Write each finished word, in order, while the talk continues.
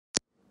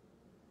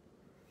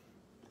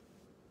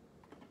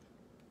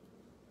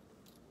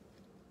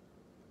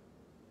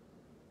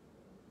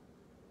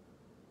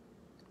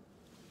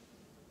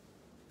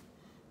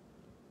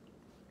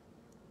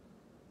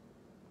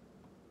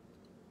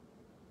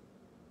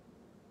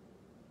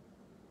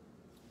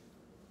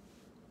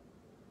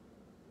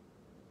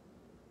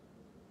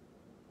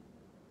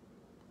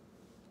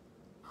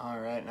All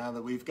right, now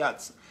that we've got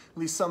at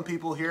least some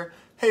people here.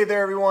 Hey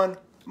there, everyone.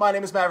 My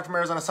name is Maverick from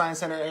Arizona Science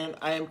Center, and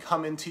I am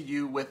coming to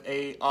you with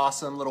a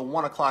awesome little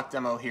 1 o'clock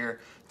demo here.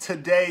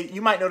 Today, you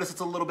might notice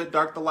it's a little bit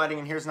dark. The lighting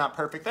in here is not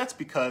perfect. That's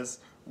because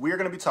we're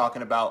going to be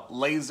talking about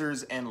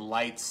lasers and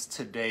lights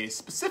today.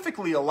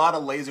 Specifically, a lot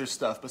of laser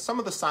stuff, but some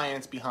of the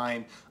science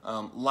behind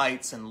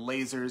lights and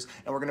lasers,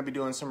 and we're going to be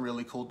doing some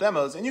really cool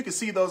demos, and you can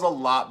see those a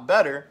lot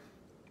better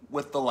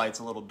with the lights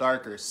a little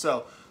darker.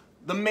 So,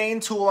 the main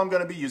tool I'm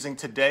going to be using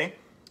today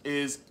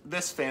is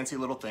this fancy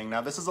little thing. Now,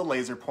 this is a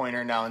laser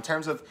pointer. Now, in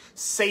terms of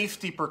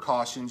safety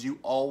precautions, you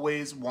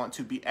always want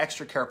to be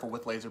extra careful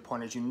with laser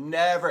pointers. You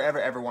never,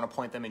 ever, ever want to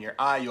point them in your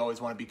eye. You always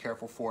want to be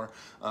careful for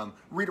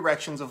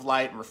redirections of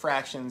light and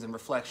refractions and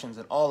reflections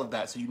and all of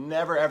that. So you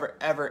never, ever,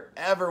 ever,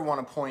 ever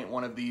want to point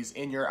one of these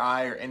in your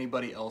eye or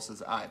anybody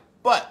else's eye.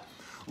 But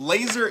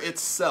laser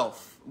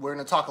itself, we're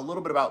going to talk a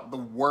little bit about the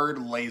word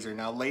laser.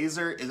 Now,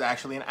 laser is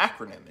actually an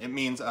acronym. It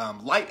means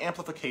light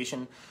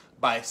amplification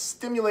by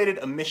stimulated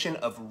emission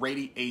of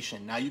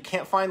radiation. Now, you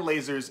can't find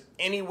lasers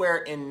anywhere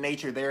in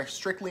nature. They're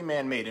strictly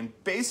man-made. And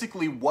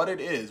basically what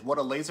it is, what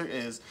a laser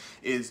is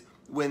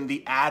when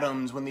the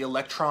atoms, when the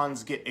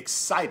electrons get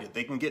excited,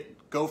 they can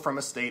go from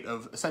a state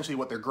of essentially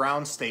what their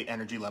ground state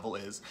energy level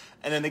is,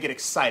 and then they get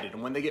excited.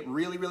 And when they get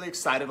really, really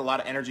excited, a lot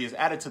of energy is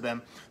added to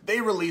them, they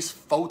release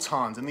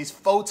photons. And these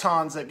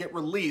photons that get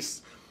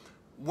released,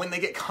 when they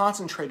get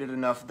concentrated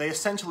enough, they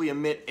essentially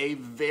emit a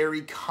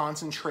very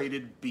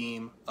concentrated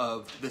beam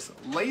of this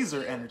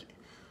laser energy.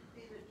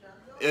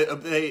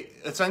 They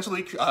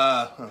essentially,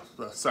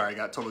 sorry, I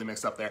got totally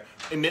mixed up there,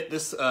 emit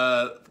this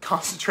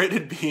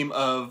concentrated beam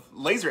of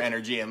laser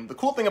energy. And the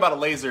cool thing about a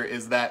laser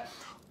is that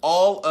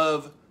all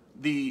of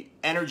the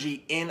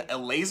energy in a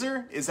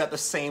laser is at the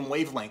same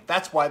wavelength.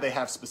 That's why they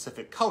have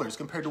specific colors.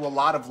 Compared to a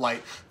lot of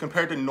light,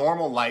 compared to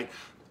normal light,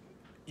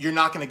 you're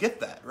not going to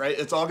get that, right?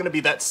 It's all going to be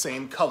that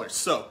same color.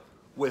 So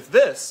with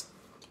this,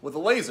 with a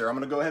laser, I'm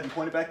going to go ahead and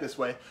point it back this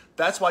way.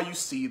 That's why you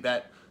see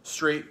that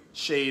straight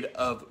shade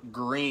of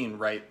green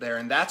right there.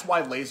 And that's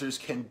why lasers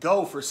can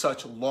go for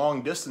such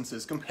long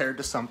distances compared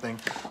to something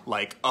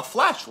like a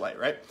flashlight,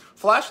 right?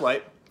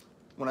 Flashlight,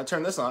 when I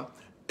turn this on,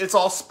 it's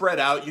all spread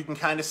out. You can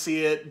kind of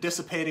see it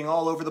dissipating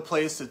all over the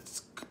place.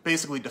 It's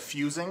basically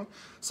diffusing.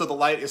 So the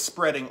light is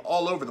spreading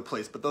all over the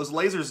place. But those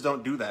lasers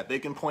don't do that. They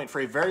can point for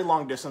a very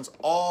long distance.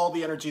 All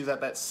the energy is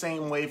at that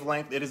same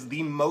wavelength. It is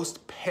the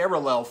most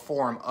parallel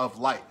form of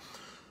light.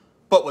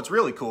 But what's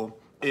really cool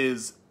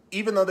is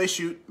even though they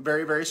shoot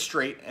very, very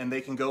straight and they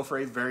can go for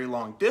a very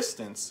long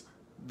distance,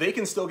 they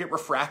can still get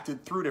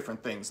refracted through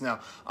different things.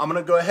 Now, I'm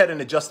going to go ahead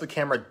and adjust the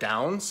camera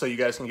down so you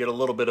guys can get a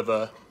little bit of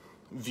a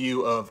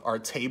view of our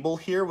table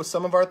here with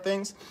some of our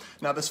things.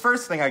 Now, this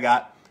first thing I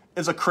got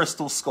is a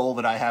crystal skull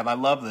that I have. I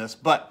love this,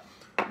 but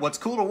what's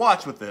cool to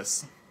watch with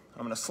this,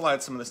 I'm going to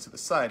slide some of this to the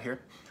side here.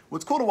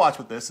 What's cool to watch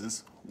with this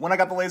is when I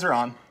got the laser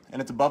on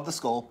and it's above the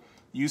skull,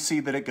 you see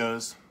that it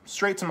goes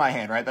straight to my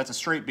hand, right? That's a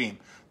straight beam.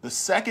 The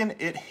second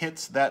it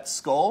hits that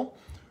skull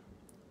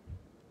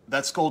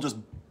just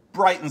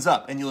brightens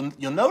up, and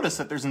you'll notice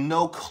that there's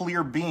no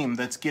clear beam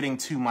that's getting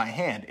to my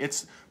hand.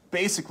 It's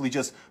basically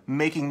just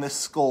making this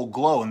skull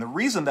glow. And the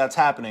reason that's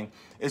happening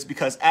is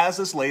because as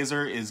this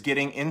laser is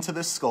getting into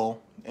this skull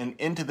and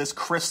into this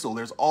crystal,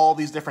 there's all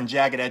these different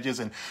jagged edges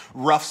and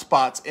rough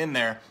spots in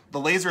there. The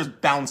laser is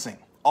bouncing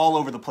all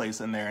over the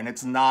place in there, and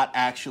it's not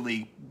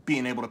actually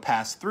being able to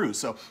pass through.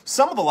 So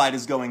some of the light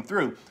is going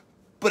through,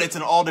 but it's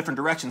in all different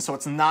directions, so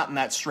it's not in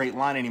that straight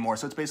line anymore.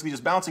 So it's basically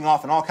just bouncing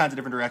off in all kinds of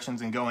different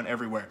directions and going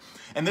everywhere.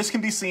 And this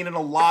can be seen in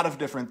a lot of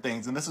different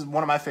things, and this is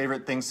one of my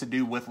favorite things to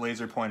do with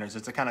laser pointers,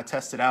 is to kind of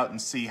test it out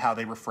and see how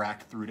they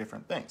refract through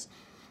different things.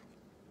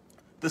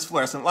 This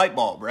fluorescent light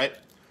bulb, right?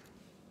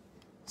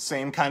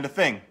 Same kind of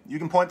thing. You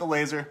can point the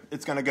laser,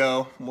 it's gonna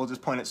go, we'll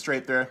just point it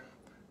straight there,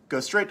 go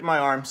straight to my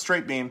arm,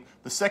 straight beam.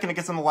 The second it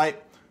gets in the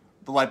light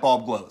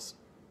bulb glows.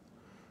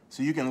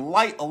 So you can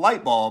light a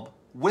light bulb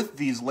with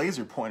these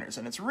laser pointers,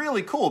 and it's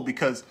really cool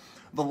because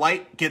the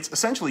light gets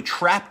essentially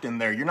trapped in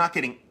there. You're not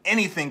getting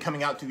anything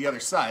coming out to the other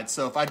side.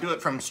 So if I do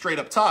it from straight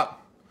up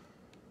top,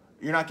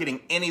 you're not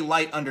getting any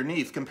light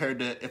underneath compared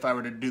to if I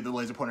were to do the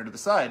laser pointer to the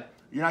side.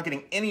 You're not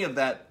getting any of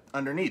that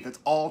underneath. It's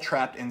all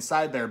trapped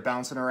inside there,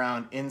 bouncing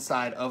around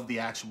inside of the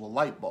actual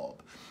light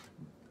bulb.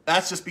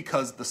 That's just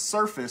because the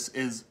surface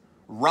is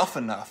rough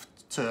enough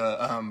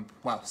to,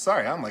 wow,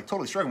 sorry, I'm like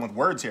totally struggling with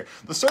words here.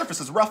 The surface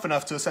is rough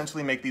enough to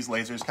essentially make these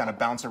lasers kind of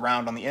bounce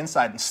around on the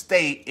inside and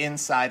stay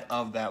inside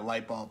of that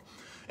light bulb.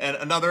 And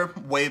another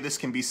way this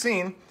can be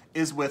seen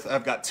is with,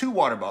 I've got 2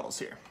 water bottles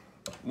here.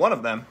 One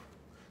of them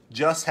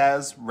just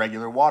has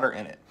regular water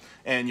in it.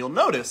 And you'll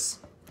notice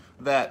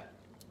that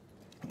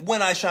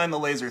when I shine the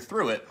laser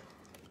through it,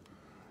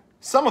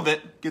 some of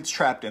it gets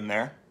trapped in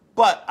there,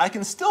 but I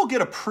can still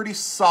get a pretty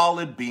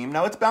solid beam.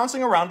 Now, it's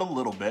bouncing around a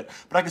little bit,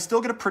 but I can still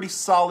get a pretty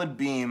solid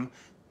beam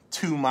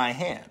to my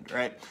hand,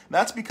 right?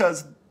 That's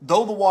because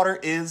though the water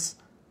is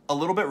a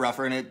little bit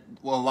rougher and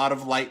a lot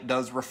of light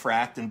does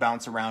refract and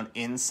bounce around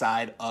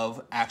inside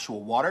of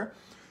actual water,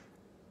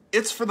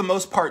 it's for the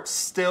most part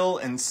still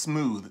and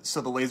smooth,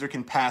 so the laser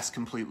can pass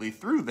completely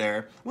through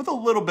there with a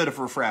little bit of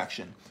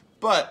refraction.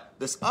 But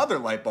this other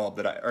light bulb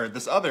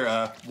this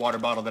other water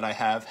bottle that I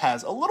have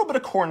has a little bit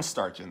of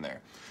cornstarch in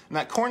there. And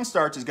that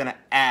cornstarch is gonna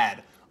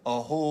add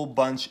a whole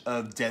bunch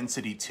of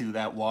density to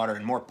that water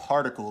and more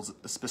particles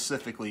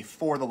specifically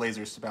for the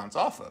lasers to bounce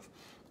off of.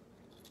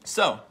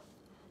 So,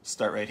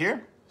 start right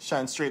here,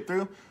 shine straight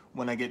through.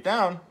 When I get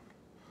down,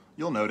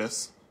 you'll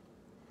notice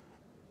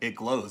it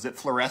glows, it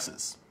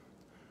fluoresces.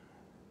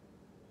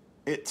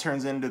 It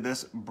turns into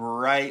this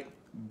bright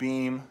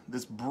beam,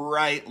 this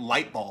bright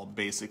light bulb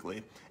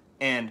basically.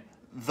 And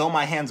though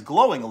my hand's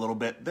glowing a little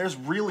bit, there's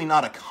really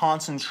not a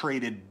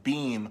concentrated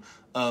beam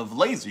of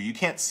laser. You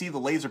can't see the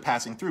laser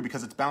passing through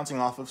because it's bouncing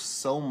off of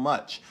so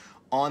much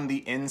on the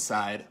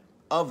inside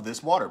of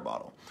this water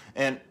bottle.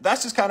 And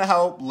that's just kind of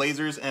how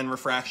lasers and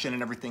refraction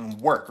and everything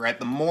work, right?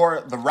 The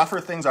rougher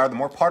things are, the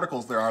more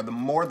particles there are, the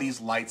more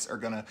these lights are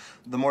gonna,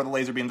 the more the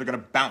laser beams are gonna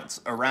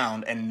bounce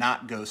around and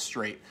not go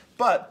straight.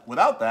 But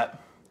without that,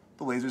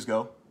 the lasers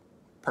go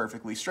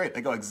perfectly straight.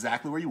 They go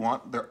exactly where you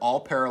want. They're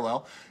all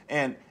parallel.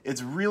 And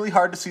it's really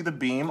hard to see the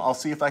beam. I'll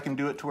see if I can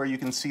do it to where you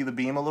can see the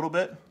beam a little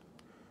bit.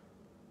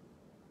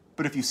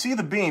 But if you see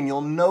the beam,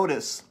 you'll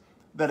notice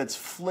that it's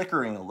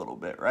flickering a little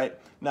bit, right?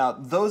 Now,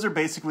 those are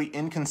basically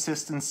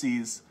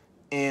inconsistencies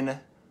in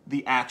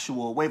the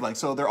actual wavelength.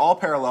 So they're all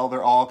parallel,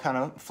 they're all kind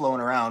of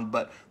flowing around,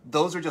 but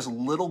those are just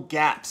little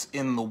gaps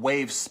in the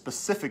wave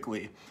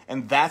specifically,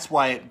 and that's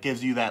why it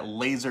gives you that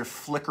laser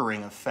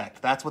flickering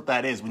effect. That's what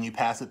that is when you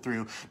pass it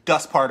through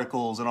dust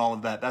particles and all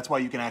of that. That's why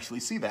you can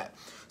actually see that.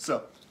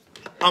 So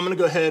I'm gonna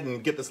go ahead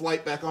and get this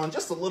light back on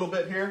just a little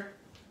bit here.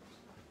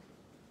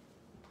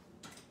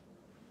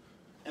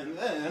 And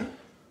then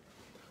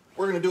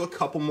we're gonna do a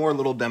couple more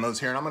little demos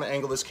here, and I'm gonna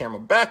angle this camera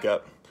back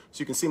up so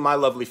you can see my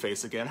lovely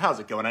face again. How's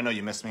it going? I know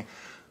you missed me.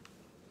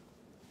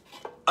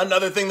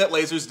 Another thing that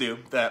lasers do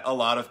that a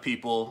lot of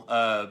people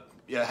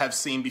have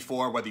seen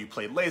before, whether you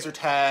played laser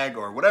tag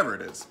or whatever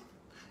it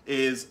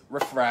is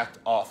refract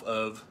off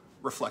of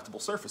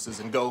reflectable surfaces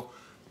and go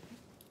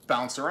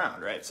bounce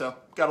around, right? So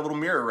got a little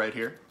mirror right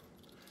here.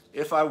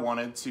 If I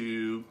wanted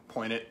to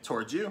point it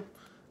towards you,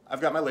 I've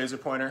got my laser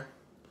pointer,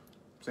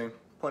 see,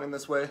 pointing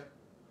this way,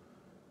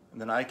 and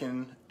then I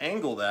can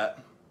angle that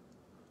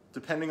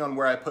depending on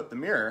where I put the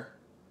mirror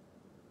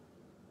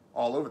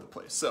all over the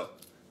place. So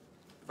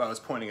if I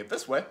was pointing it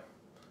this way,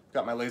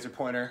 got my laser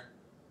pointer,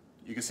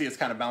 you can see it's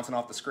kind of bouncing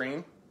off the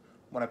screen.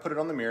 When I put it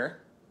on the mirror,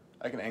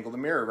 I can angle the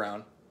mirror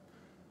around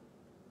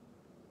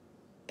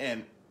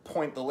and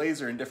point the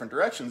laser in different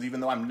directions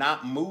even though I'm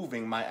not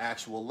moving my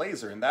actual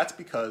laser. And that's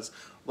because,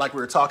 like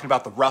we were talking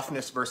about the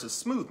roughness versus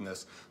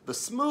smoothness, the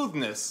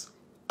smoothness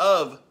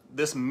of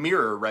this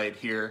mirror right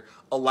here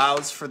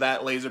allows for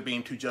that laser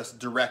beam to just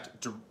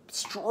direct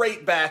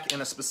straight back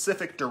in a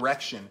specific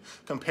direction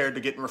compared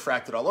to getting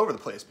refracted all over the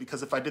place.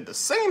 Because if I did the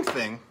same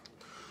thing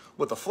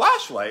with a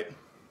flashlight,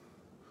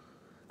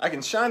 I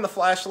can shine the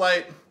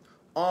flashlight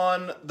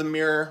on the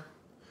mirror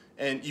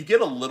and you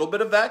get a little bit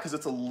of that because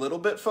it's a little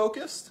bit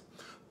focused,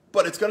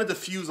 but it's going to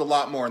diffuse a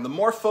lot more. And the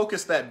more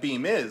focused that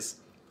beam is,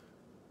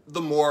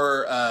 the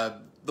more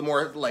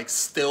like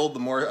still, the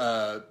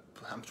more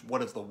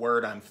what is the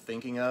word I'm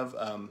thinking of?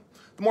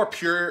 The more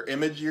pure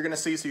image you're going to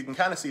see, so you can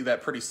kind of see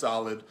that pretty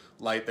solid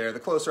light there. The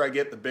closer I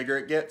get, the bigger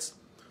it gets.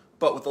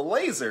 But with a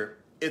laser,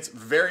 it's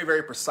very,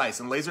 very precise,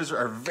 and lasers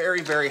are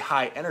very, very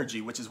high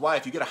energy, which is why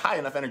if you get a high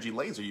enough energy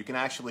laser, you can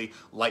actually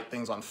light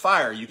things on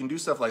fire. You can do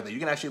stuff like that. You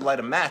can actually light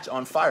a match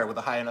on fire with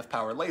a high enough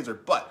power laser,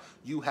 but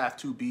you have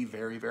to be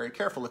very, very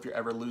careful if you're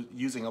ever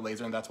using a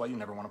laser, and that's why you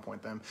never want to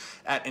point them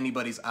at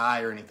anybody's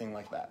eye or anything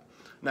like that.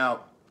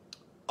 Now,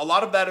 a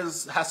lot of that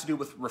has to do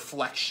with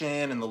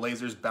reflection and the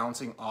lasers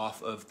bouncing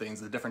off of things,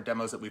 the different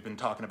demos that we've been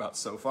talking about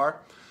so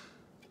far.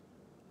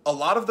 A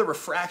lot of the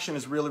refraction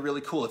is really,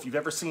 really cool. If you've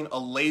ever seen a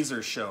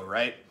laser show,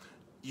 right?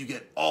 You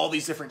get all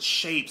these different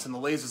shapes and the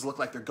lasers look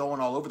like they're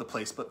going all over the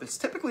place, but there's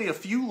typically a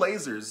few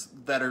lasers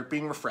that are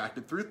being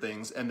refracted through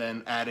things and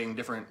then adding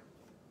different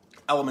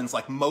elements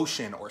like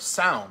motion or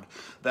sound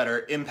that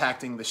are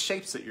impacting the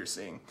shapes that you're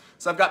seeing.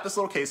 So I've got this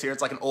little case here.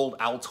 It's like an old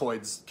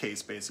Altoids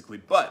case basically,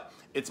 but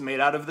it's made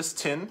out of this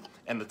tin,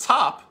 and the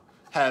top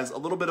has a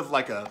little bit of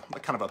like kind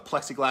of a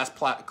plexiglass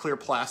clear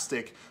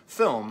plastic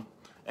film,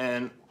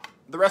 and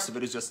the rest of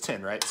it is just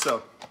tin, right?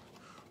 So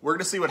we're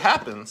gonna see what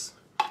happens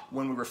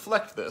when we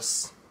reflect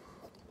this.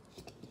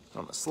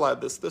 I'm gonna slide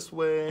this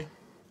way.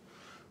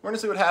 We're gonna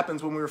see what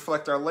happens when we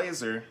reflect our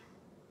laser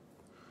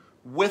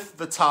with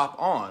the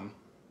top on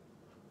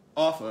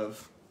off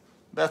of,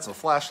 that's a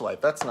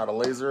flashlight, that's not a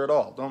laser at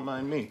all, don't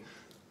mind me,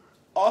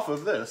 off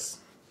of this,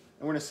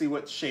 and we're gonna see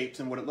what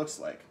shapes and what it looks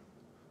like.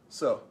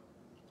 So,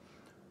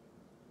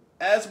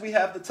 as we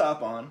have the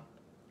top on,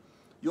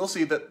 you'll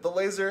see that the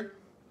laser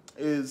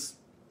is,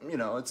 you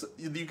know,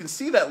 you can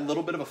see that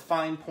little bit of a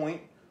fine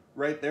point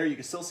right there. You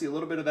can still see a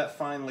little bit of that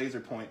fine laser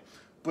point,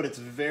 but it's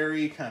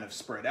very kind of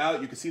spread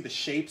out. You can see the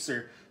shapes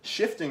are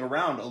shifting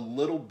around a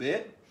little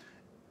bit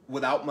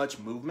without much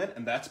movement,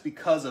 and that's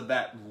because of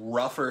that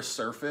rougher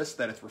surface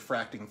that it's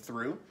refracting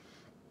through.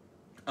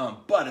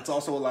 But it's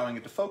also allowing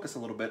it to focus a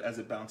little bit as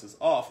it bounces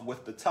off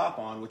with the top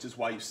on, which is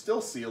why you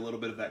still see a little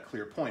bit of that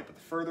clear point. But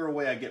the further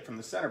away I get from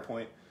the center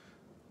point,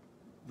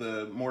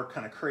 the more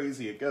kind of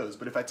crazy it goes.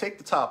 But if I take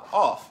the top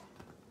off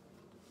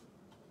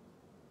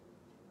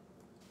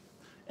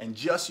and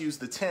just use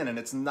the tin and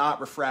it's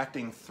not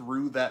refracting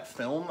through that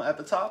film at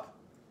the top,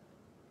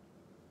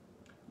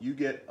 you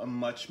get a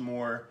much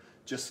more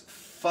just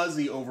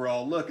fuzzy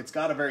overall look. It's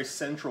got a very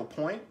central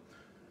point,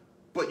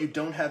 but you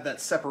don't have that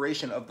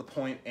separation of the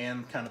point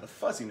and kind of the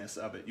fuzziness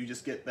of it. You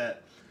just get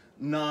that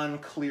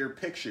non-clear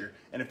picture.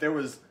 And if there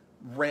was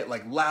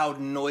like loud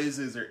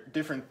noises or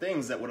different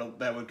things that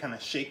would kind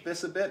of shake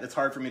this a bit, it's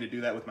hard for me to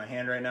do that with my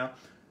hand right now,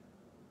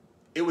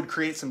 it would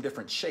create some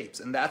different shapes.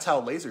 And that's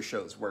how laser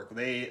shows work.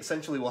 They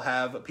essentially will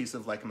have a piece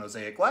of like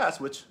mosaic glass,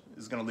 which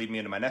is going to lead me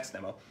into my next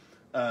demo,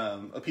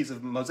 a piece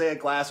of mosaic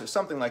glass or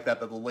something like that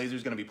that the laser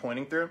is going to be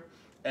pointing through,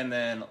 and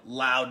then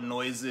loud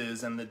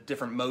noises and the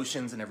different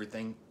motions and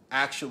everything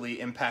actually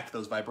impact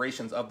those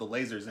vibrations of the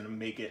lasers and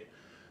make it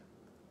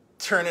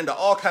turn into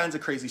all kinds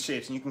of crazy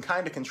shapes. And you can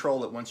kind of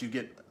control it once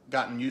you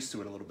gotten used to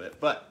it a little bit.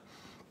 But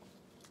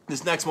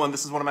this next one,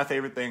 this is one of my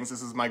favorite things.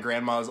 This is my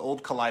grandma's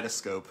old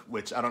kaleidoscope,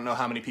 which I don't know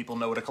how many people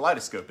know what a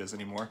kaleidoscope is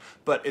anymore,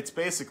 but it's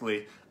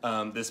basically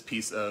this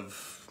piece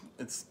of,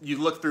 you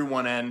look through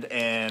one end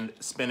and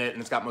spin it,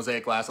 and it's got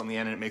mosaic glass on the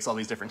end, and it makes all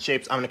these different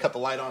shapes. I'm gonna cut the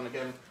light on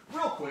again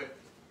real quick.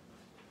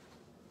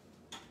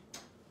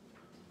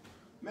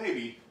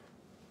 Maybe.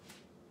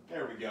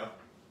 There we go.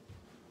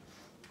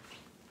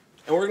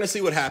 And we're going to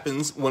see what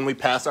happens when we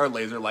pass our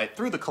laser light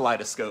through the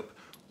kaleidoscope,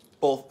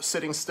 both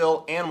sitting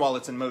still and while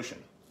it's in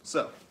motion.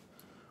 So,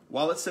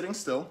 while it's sitting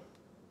still,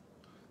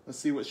 let's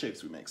see what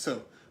shapes we make.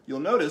 So, you'll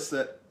notice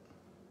that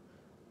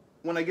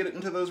when I get it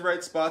into those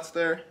right spots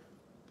there,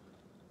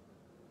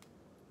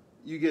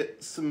 you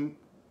get some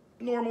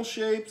normal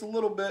shapes a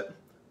little bit,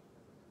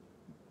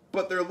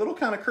 but they're a little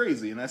kind of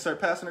crazy. And I start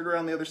passing it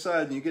around the other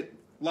side, and you get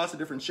lots of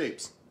different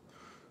shapes.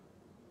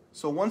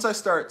 So once I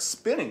start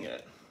spinning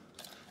it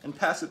and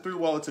pass it through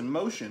while it's in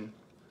motion,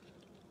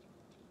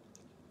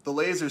 the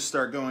lasers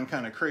start going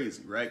kind of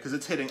crazy, right? Because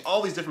it's hitting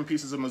all these different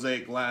pieces of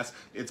mosaic glass,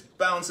 it's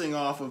bouncing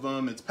off of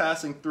them, it's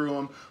passing through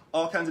them,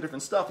 all kinds of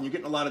different stuff, and you're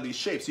getting a lot of these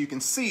shapes. So you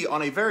can see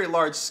on a very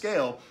large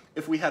scale,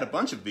 if we had a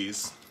bunch of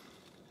these,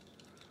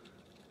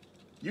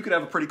 you could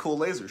have a pretty cool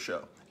laser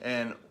show.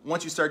 And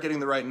once you start getting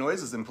the right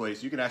noises in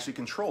place, you can actually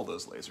control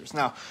those lasers.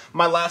 Now,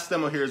 my last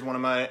demo here is one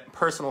of my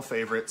personal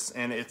favorites,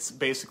 and it's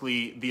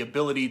basically the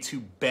ability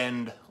to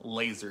bend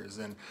lasers.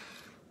 And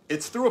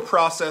it's through a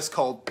process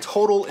called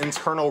total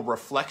internal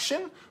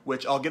reflection,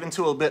 which I'll get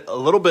into a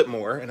little bit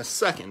more in a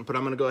second, but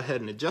I'm gonna go ahead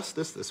and adjust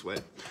this way.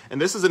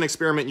 And this is an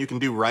experiment you can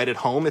do right at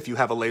home if you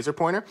have a laser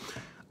pointer.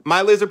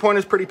 My laser pointer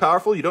is pretty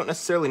powerful. You don't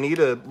necessarily need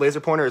a laser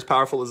pointer as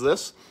powerful as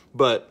this,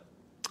 but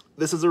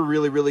this is a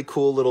really, really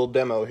cool little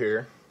demo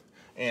here.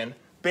 And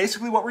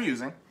basically what we're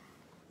using,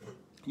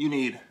 you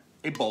need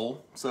a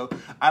bowl. So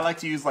I like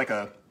to use like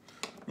a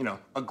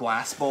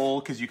glass bowl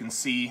because you can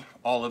see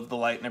all of the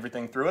light and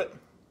everything through it.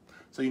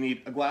 So you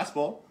need a glass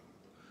bowl,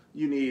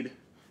 you need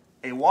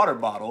a water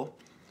bottle,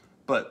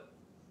 but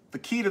the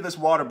key to this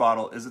water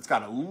bottle is it's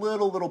got a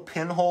little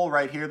pinhole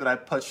right here that I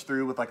punched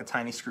through with like a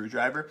tiny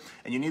screwdriver,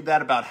 and you need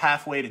that about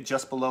halfway to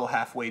just below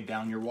halfway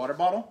down your water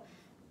bottle.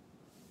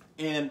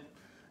 And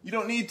you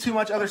don't need too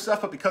much other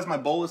stuff, but because my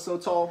bowl is so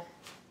tall,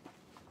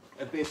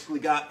 I've basically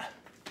got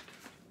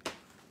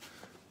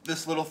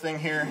this little thing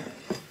here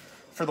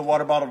for the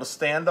water bottle to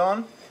stand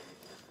on,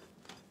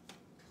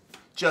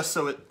 just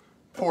so it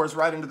pours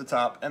right into the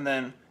top. And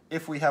then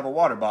if we have a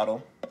water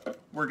bottle,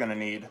 we're gonna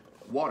need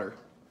water.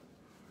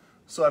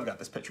 So I've got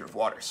this pitcher of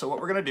water. So what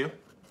we're gonna do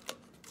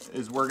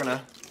is we're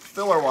gonna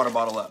fill our water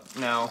bottle up.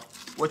 Now,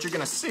 what you're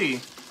gonna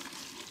see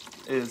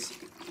is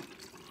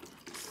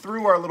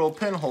through our little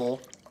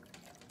pinhole,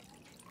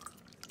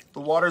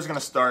 the water is gonna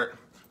start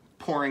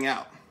pouring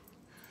out.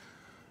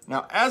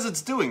 Now, as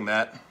it's doing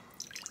that,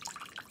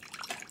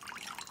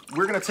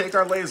 we're gonna take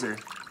our laser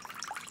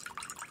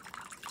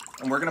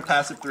and we're gonna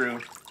pass it through,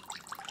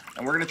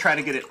 and we're gonna try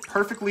to get it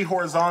perfectly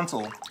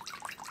horizontal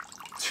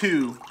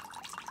to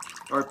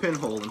our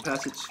pinhole and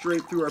pass it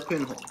straight through our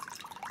pinhole.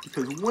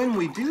 Because when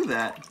we do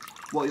that,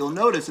 what you'll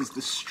notice is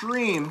the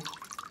stream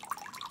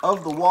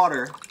of the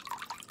water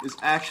is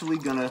actually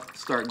gonna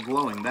start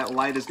glowing. That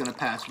light is gonna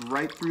pass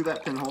right through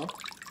that pinhole.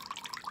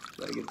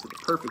 Gotta get it to the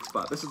perfect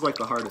spot. This is like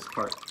the hardest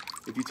part.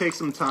 If you take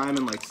some time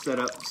and like set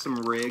up some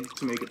rig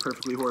to make it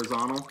perfectly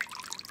horizontal,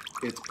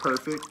 it's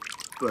perfect,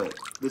 but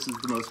this is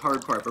the most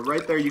hard part. But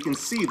right there you can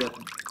see that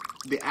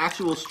the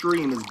actual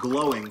stream is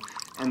glowing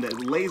and the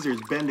laser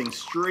is bending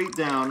straight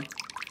down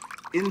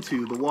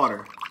into the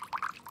water.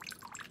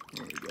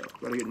 There you go.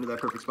 Gotta get into that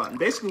perfect spot. And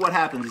basically what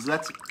happens is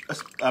that's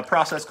a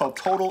process called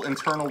total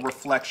internal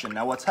reflection.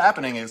 Now what's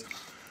happening is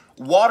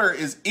water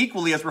is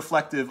equally as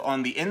reflective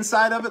on the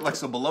inside of it, like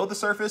so below the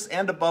surface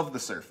and above the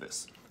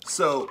surface.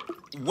 So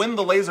when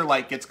the laser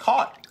light gets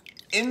caught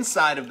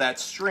inside of that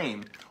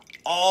stream,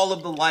 all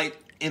of the light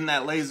in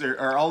that laser,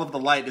 or all of the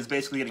light is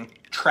basically getting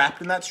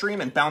trapped in that stream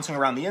and bouncing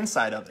around the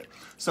inside of it.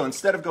 So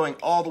instead of going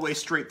all the way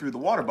straight through the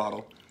water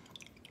bottle,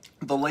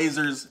 the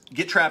lasers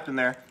get trapped in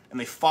there and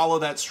they follow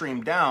that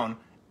stream down,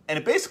 and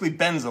it basically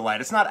bends the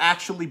light. It's not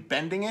actually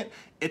bending it,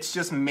 it's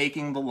just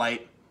making the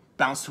light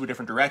bounce to a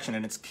different direction,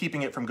 and it's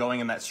keeping it from going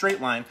in that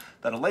straight line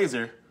that a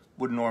laser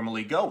would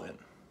normally go in.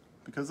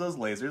 Because those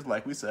lasers,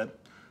 like we said,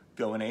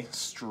 go in a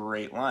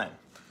straight line.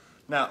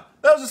 Now,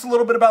 that was just a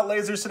little bit about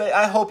lasers today.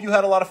 I hope you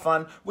had a lot of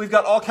fun. We've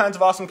got all kinds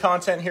of awesome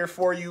content here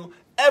for you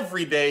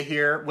every day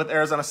here with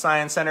Arizona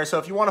Science Center. So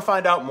if you want to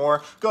find out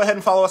more, go ahead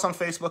and follow us on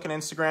Facebook and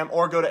Instagram,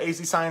 or go to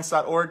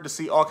azscience.org to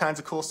see all kinds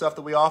of cool stuff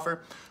that we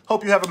offer.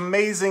 Hope you have an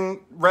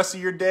amazing rest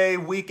of your day,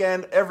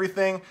 weekend,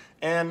 everything,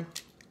 and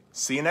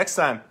see you next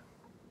time.